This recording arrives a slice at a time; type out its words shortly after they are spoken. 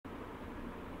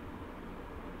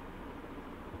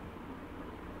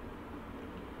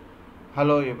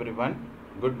Hello everyone,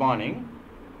 good morning.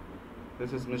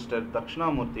 This is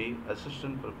Mr.Dhakshunhaamoorthiy,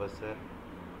 Assistant Professor,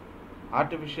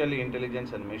 Artificial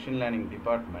Intelligence and Machine Learning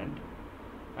Department.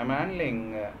 I am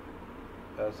handling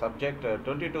subject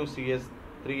 22 CS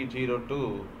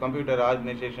 302 Computer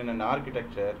Organization and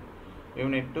Architecture,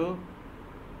 Unit 2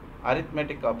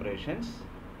 Arithmetic Operations,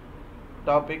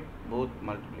 topic Booth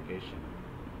Multiplication.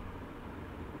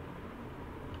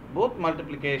 Booth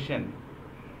multiplication.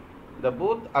 The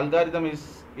Booth algorithm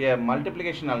is a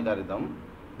multiplication algorithm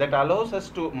that allows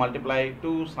us to multiply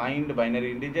two signed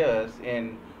binary integers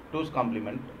in 2's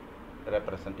complement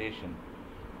representation.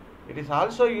 It is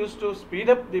also used to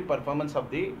speed up the performance of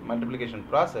the multiplication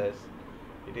process.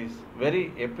 It is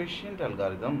very efficient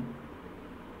algorithm.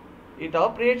 It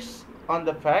operates on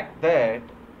the fact that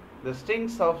the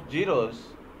strings of zeros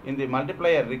in the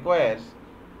multiplier requires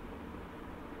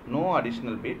no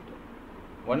additional bit,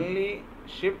 only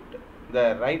shift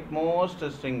the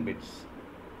rightmost string bits.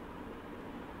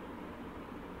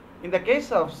 In the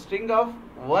case of string of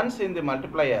ones in the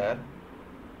multiplier,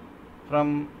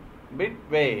 from bit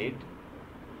weight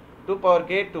 2 power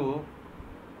k to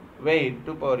weight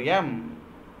 2 power m,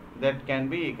 that can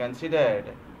be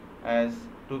considered as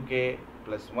 2k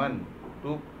plus 1,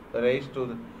 2 raised to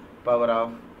the power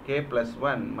of k plus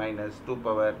 1 minus 2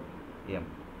 power m.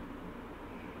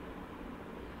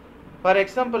 For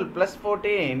example, plus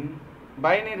 14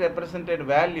 binary represented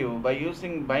value by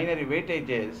using binary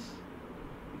weightages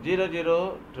 0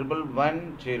 0 1 1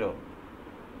 1 0.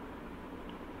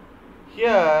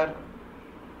 Here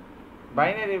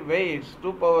binary weights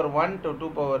 2 power 1 to 2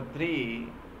 power 3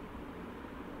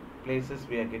 places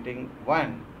we are getting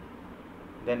 1,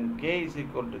 then k is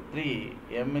equal to 3,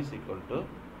 m is equal to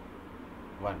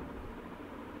 1.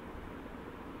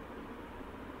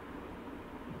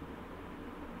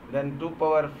 Then 2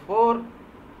 power 4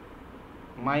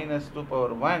 minus 2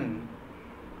 power 1,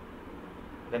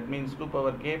 that means 2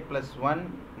 power k plus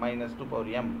 1 minus 2 power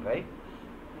m, right?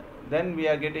 Then we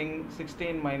are getting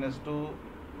 16 minus 2,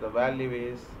 the value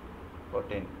is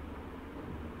 14.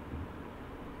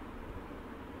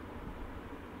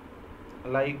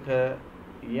 Like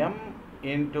m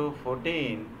into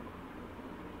 14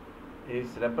 is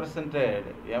represented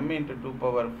m into 2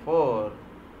 power 4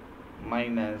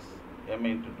 minus m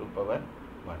into 2 power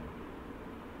 1.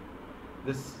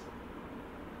 This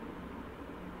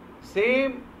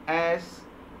same as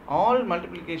all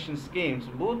multiplication schemes,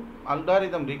 Booth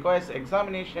algorithm requires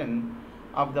examination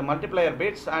of the multiplier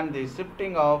bits and the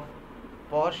shifting of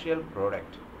partial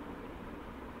product.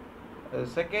 The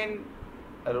second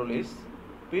rule is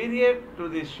period to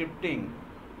the shifting.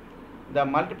 The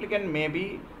multiplicand may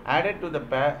be added to the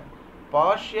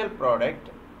partial product,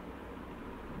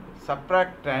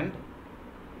 subtractand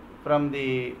from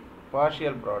the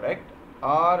partial product,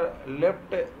 or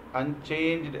left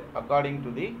unchanged according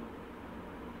to the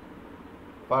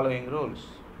following rules.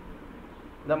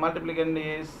 The multiplicand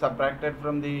is subtracted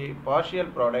from the partial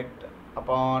product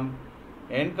upon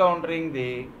encountering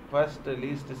the first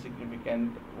least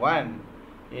significant 1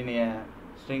 in a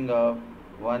string of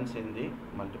ones in the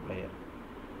multiplier.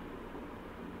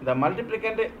 The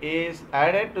multiplicand is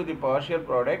added to the partial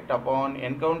product upon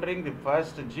encountering the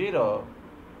first 0,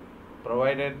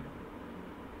 provided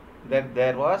that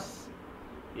there was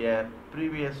a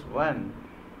previous 1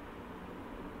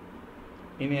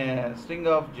 in a string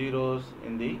of zeros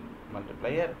in the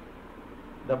multiplier.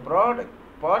 The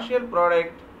partial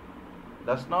product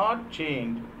does not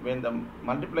change when the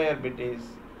multiplier bit is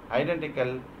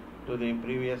identical to the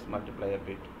previous multiplier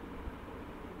bit.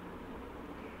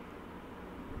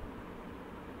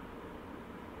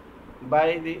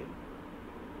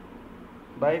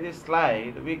 By this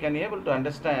slide, we can able to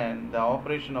understand the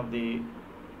operation of the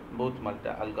Booth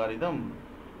algorithm.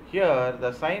 Here,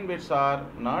 the sign bits are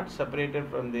not separated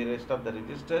from the rest of the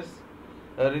registers.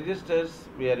 The registers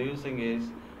we are using is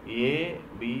A,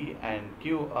 B, and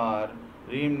Q are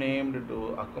renamed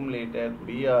to accumulator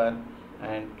BR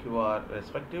and QR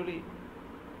respectively.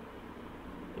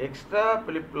 Extra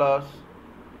flip-flops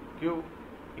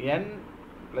QN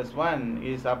plus 1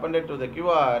 is appended to the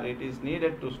QR. It is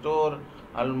needed to store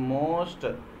almost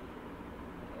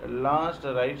last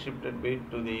right shifted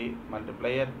bit to the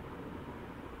multiplier.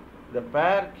 The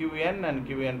pair Qn and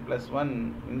Qn plus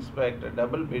 1 inspect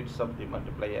double bits of the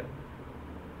multiplier.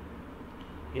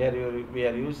 Here we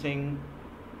are using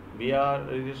BR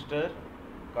register,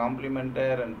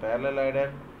 complementer and parallel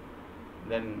adder,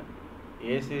 then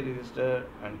AC register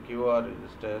and QR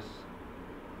registers,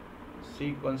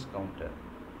 sequence counter.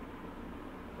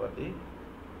 For the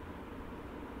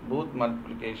Booth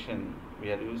multiplication,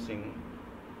 we are using,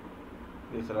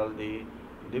 these are all the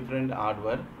different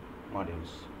hardware modules.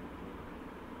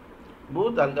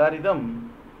 Both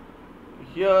algorithm,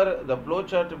 here the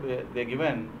flowchart they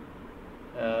given,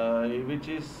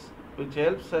 which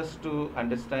helps us to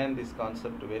understand this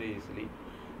concept very easily.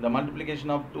 The multiplication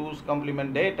of 2's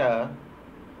complement data,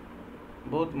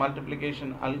 both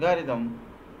multiplication algorithm,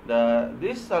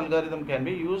 this algorithm can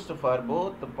be used for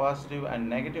both the positive and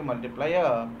negative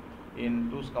multiplier in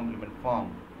 2's complement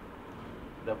form.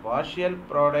 The partial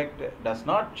product does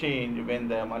not change when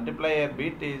the multiplier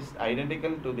bit is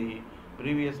identical to the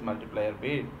previous multiplier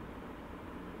bit.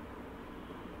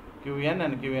 Qn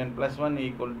and Qn plus 1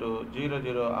 equal to 0,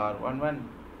 0 or 1, 1.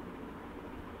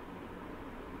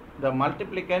 The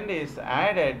multiplicand is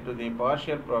added to the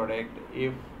partial product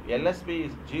if LSB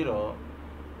is 0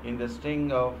 in the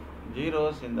string of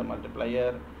zeros in the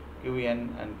multiplier Qn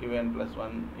and Qn plus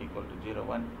 1 equal to 0,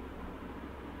 1.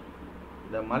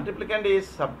 The multiplicand is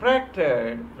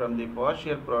subtracted from the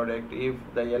partial product if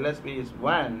the LSB is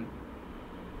 1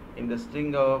 in the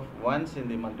string of ones in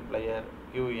the multiplier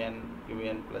Qn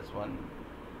plus 1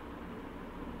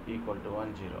 equal to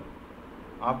 1, 0.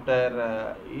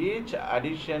 After each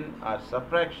addition or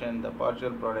subtraction, the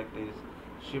partial product is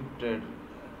shifted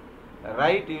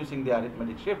right using the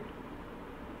arithmetic shift.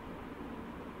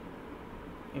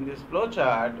 In this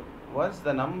flowchart, once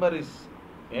the number is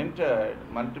entered,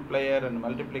 multiplier and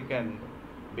multiplicand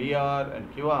BR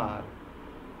and QR,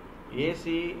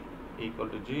 AC equal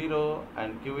to 0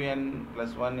 and Qn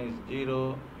plus 1 is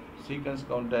 0, sequence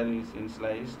counter is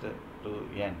initialized to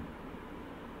n.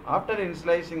 After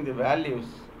initializing the values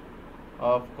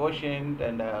of quotient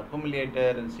and accumulator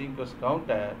and sequence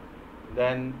counter,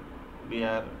 then we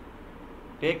are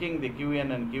taking the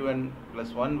Qn and Qn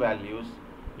plus 1 values.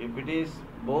 If it is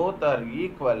both are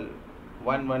equal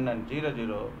 1, 1 and 0,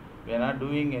 0, we are not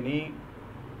doing any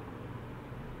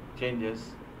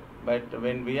changes. But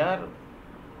when we are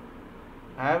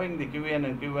having the Qn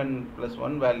and Qn plus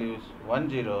 1 values 1,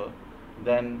 0,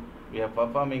 then we are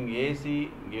performing AC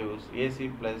gives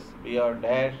AC plus BR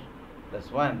dash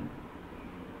plus 1.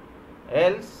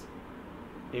 Else,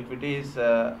 if it is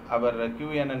our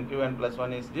Qn and Qn plus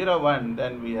 1 is 0, 1,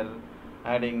 then we are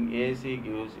adding AC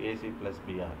gives AC plus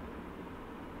BR.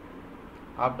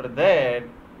 After that,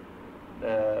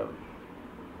 the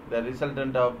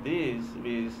resultant of this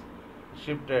is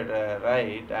shifted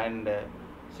right and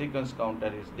sequence counter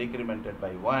is decremented by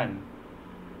 1.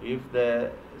 If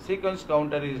the sequence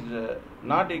counter is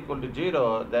not equal to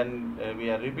 0, then we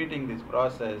are repeating this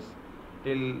process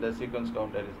till the sequence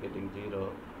counter is getting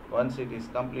 0. Once it is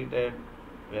completed,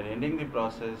 we are ending the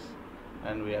process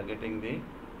and we are getting the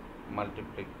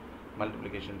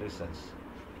multiplication results.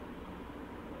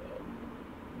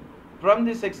 From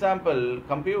this example,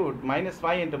 compute minus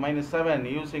 5 into minus 7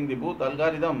 using the Booth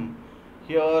algorithm.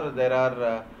 Here there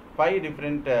are 5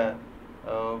 different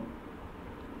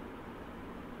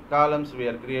columns we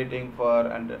are creating for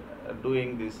and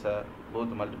doing this Booth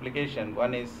multiplication.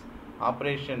 One is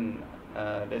operation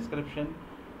description,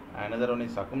 another one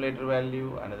is accumulator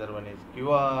value, another one is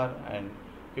QR and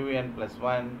Qn plus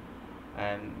 1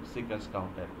 and sequence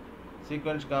counter.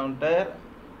 Sequence counter,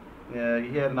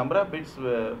 here number of bits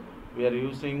we are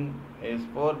using is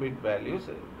 4-bit values.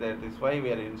 That is why we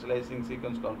are initializing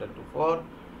sequence counter to 4.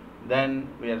 Then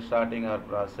we are starting our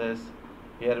process.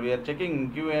 Here we are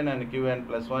checking Qn and Qn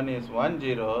plus 1 is 1,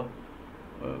 0.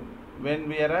 When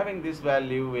we are having this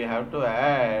value, we have to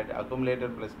add accumulator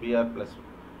plus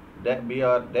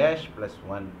BR dash plus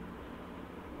 1.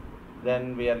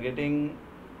 Then we are getting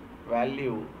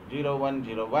value 0, 1,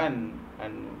 0, 1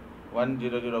 and 1,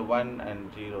 0, 0, 1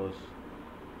 and zeros.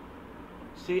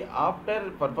 See, after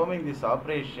performing this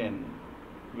operation,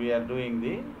 we are doing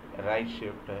the right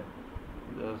shift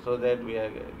so that we are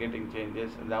getting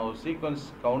changes. Now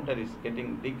sequence counter is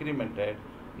getting decremented.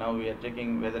 Now we are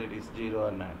checking whether it is 0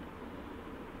 or not.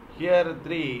 Here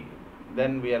 3,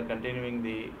 then we are continuing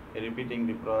repeating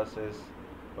the process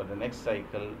for the next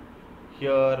cycle.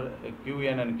 Here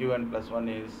Qn and Qn plus 1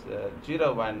 is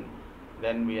 0, 1.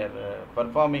 Then we are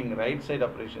performing right side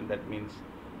operation, that means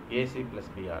AC plus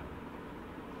BR.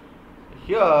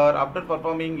 Here, after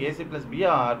performing AC plus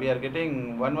BR, we are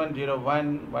getting 1, 1, 0,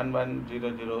 1, 1, 1,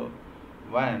 0, 0,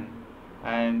 1,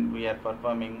 and we are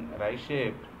performing right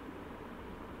shift,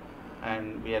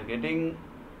 and we are getting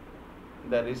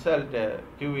the result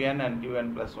Qn and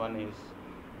Qn plus 1 is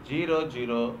 0,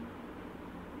 0.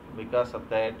 Because of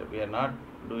that, we are not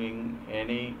doing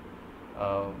any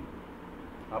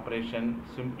operation.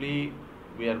 Simply,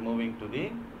 we are moving to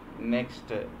the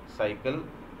next cycle.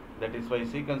 That is why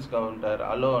sequence counter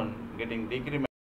alone getting decremented.